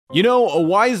You know, a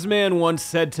wise man once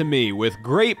said to me, with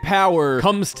great power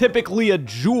comes typically a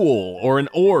jewel or an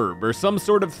orb or some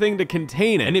sort of thing to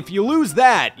contain it. And if you lose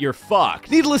that, you're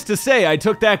fucked. Needless to say, I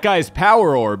took that guy's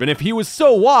power orb, and if he was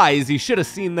so wise, he should have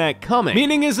seen that coming.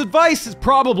 Meaning his advice is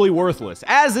probably worthless,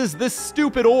 as is this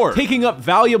stupid orb, taking up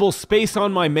valuable space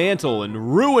on my mantle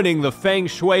and ruining the feng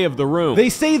shui of the room. They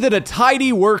say that a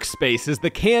tidy workspace is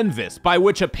the canvas by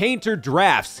which a painter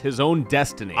drafts his own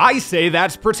destiny. I say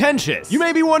that's pretentious. You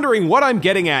may be wondering what I'm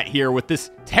getting at here with this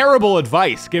terrible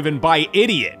advice given by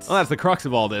idiots. Well, that's the crux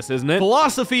of all this, isn't it?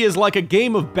 Philosophy is like a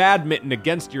game of badminton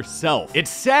against yourself.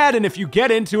 It's sad, and if you get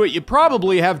into it, you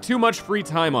probably have too much free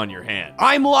time on your hands.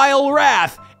 I'm Lyle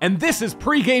Wrath, and this is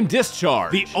Pregame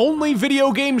Discharge, the only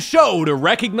video game show to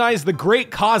recognize the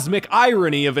great cosmic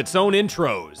irony of its own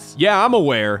intros. Yeah, I'm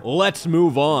aware. Let's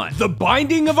move on. The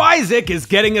Binding of Isaac is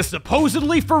getting a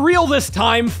supposedly for real this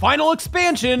time final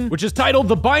expansion, which is titled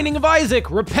The Binding of Isaac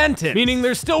Repentance, meaning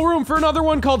there's still room for another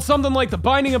one called something like The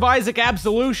Binding of Isaac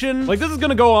Absolution. Like, this is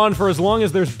gonna go on for as long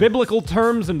as there's biblical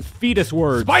terms and fetus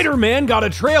words. Spider-Man got a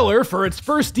trailer for its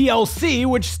first DLC,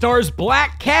 which stars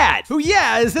Black Cat, who,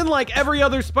 yeah, is in like every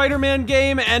other Spider-Man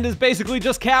game and is basically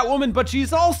just Catwoman, but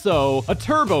she's also a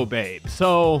turbo babe,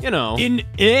 so, you know. In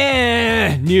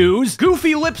news,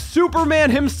 Goofy Lips Superman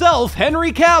himself,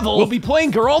 Henry Cavill, will be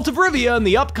playing Geralt of Rivia in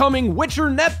the upcoming Witcher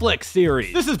Netflix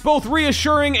series. This is both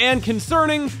reassuring and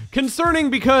concerning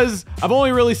because I've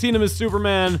only really seen him as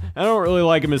Superman. I don't really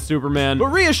like him as Superman, but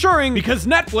reassuring because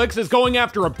Netflix is going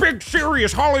after a big,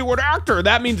 serious Hollywood actor.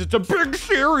 That means it's a big,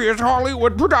 serious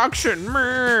Hollywood production.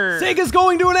 Sega's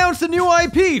going to announce a new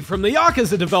IP from the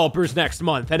Yakuza developers next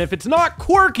month, and if it's not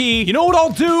quirky, you know what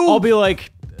I'll do? I'll be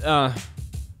like,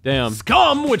 damn.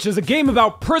 Scum, which is a game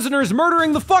about prisoners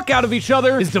murdering the fuck out of each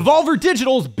other, is Devolver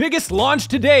Digital's biggest launch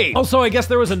to date. Also, I guess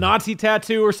there was a Nazi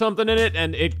tattoo or something in it,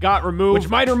 and it got removed, which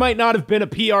might or might not have been a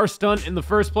PR stunt in the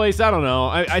first place. I don't know.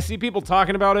 I see people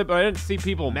talking about it, but I didn't see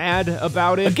people mad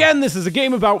about it. Again, this is a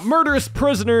game about murderous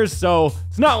prisoners, so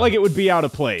it's not like it would be out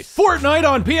of place. Fortnite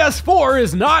on PS4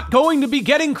 is not going to be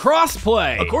getting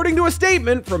crossplay, according to a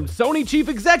statement from Sony chief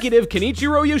executive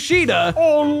Kenichiro Yoshida.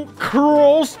 On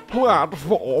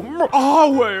cross-platform,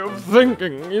 our way of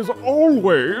thinking is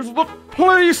always that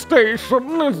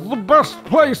PlayStation is the best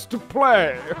place to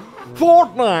play.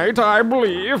 Fortnite, I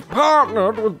believe,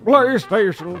 partnered with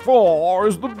PlayStation 4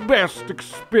 is the best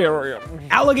experience.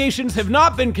 Allegations have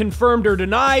not been confirmed or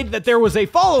denied that there was a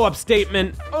follow-up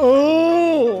statement.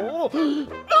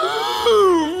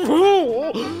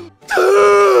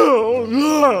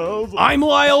 I'm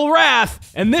Lyle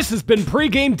Wrath, and this has been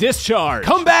Pregame Discharge.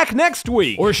 Come back next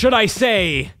week, or should I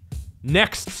say,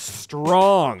 next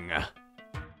strong.